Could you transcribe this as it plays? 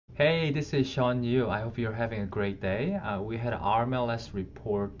Hey, this is Shawn Yu. I hope you're having a great day. We had an RMLS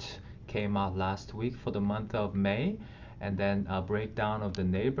report came out last week for the month of May, and then a breakdown of the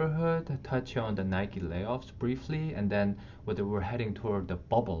neighborhood, touch on the Nike layoffs briefly, and then whether we're heading toward the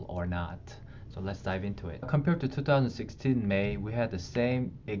bubble or not. So let's dive into it. Compared to 2016 May, we had the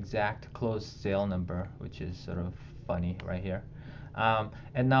same exact closed sale number, which is sort of funny right here.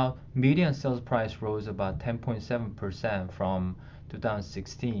 And now median sales price rose about 10.7% from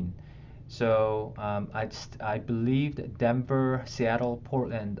 2016. So I believe that Denver, Seattle,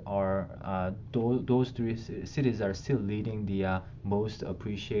 Portland are those three cities are still leading the most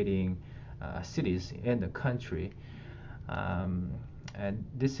appreciating cities in the country. Um, and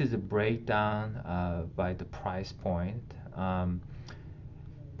this is a breakdown by the price point.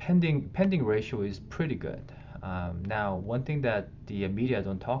 Pending ratio is pretty good. Now, one thing that the media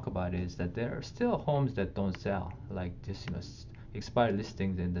don't talk about is that there are still homes that don't sell, like just expired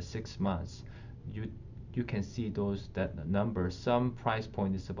listings in the 6 months. You you can see those that numbers. Some price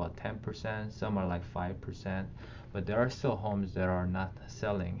point is about 10%, some are like 5%, but there are still homes that are not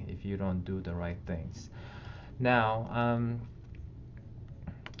selling if you don't do the right things. Now,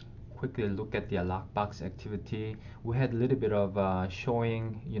 quickly look at the lockbox activity. We had a little bit of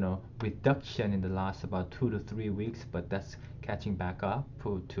showing, reduction in the last about 2 to 3 weeks, but that's catching back up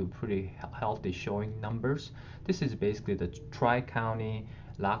to pretty healthy showing numbers. This is basically the tri-county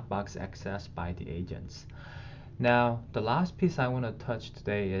lockbox access by the agents. Now, the last piece I want to touch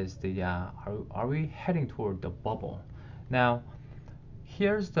today is the are we heading toward the bubble? Now,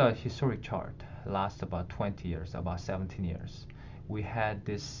 here's the historic chart. Lasts about 20 years, about 17 years. We had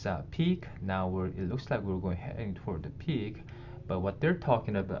this peak. Now it looks like we're going heading toward the peak. But what they're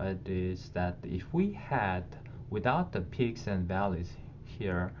talking about is that if we had, without the peaks and valleys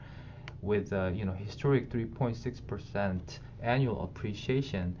here, with historic 3.6% annual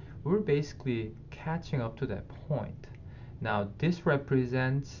appreciation, we're basically catching up to that point. Now this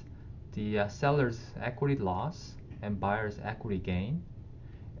represents the seller's equity loss and buyer's equity gain,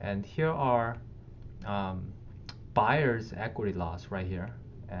 and here are um, buyer's equity loss right here,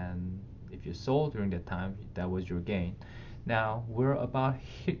 and if you sold during that time, that was your gain. Now we're about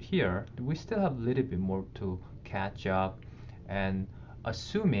here. We still have a little bit more to catch up, and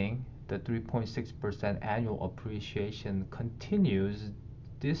assuming the 3.6% annual appreciation continues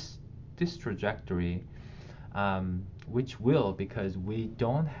this trajectory, which will, because we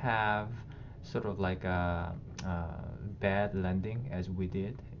don't have sort of like a bad lending as we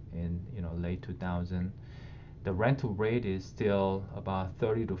did in late 2000. The rental rate is still about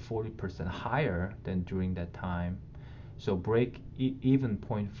 30 to 40% higher than during that time. So even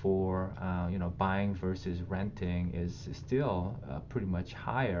point for buying versus renting is still pretty much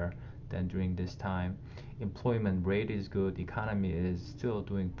higher than during this time. Employment rate is good. The economy is still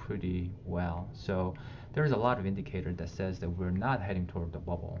doing pretty well. So there's a lot of indicator that says that we're not heading toward the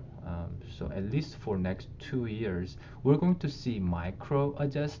bubble. So at least for next 2 years, we're going to see micro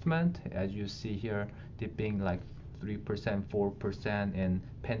adjustment, as you see here, dipping like 3%, 4% in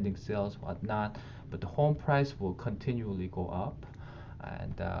pending sales, whatnot. But the home price will continually go up,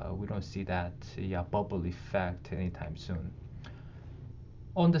 and we don't see that bubble effect anytime soon.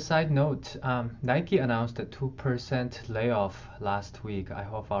 On the side note, Nike announced a 2% layoff last week. I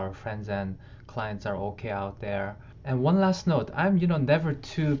hope our friends and clients are okay out there. And one last note, I'm never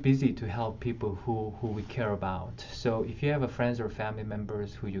too busy to help people who we care about. So if you have a friends or family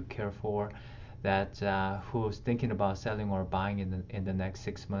members who you care for, that who's thinking about selling or buying in the next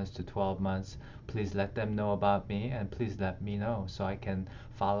 6 months to 12 months, please let them know about me, and please let me know so I can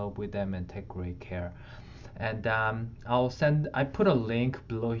follow up with them and take great care. And I put a link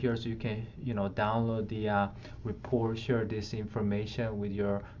below here so you can download the report, share this information with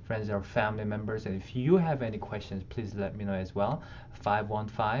your friends or family members. And if you have any questions, please let me know as well.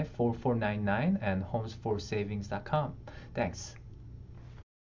 515-4499 and homes4savings.com. Thanks.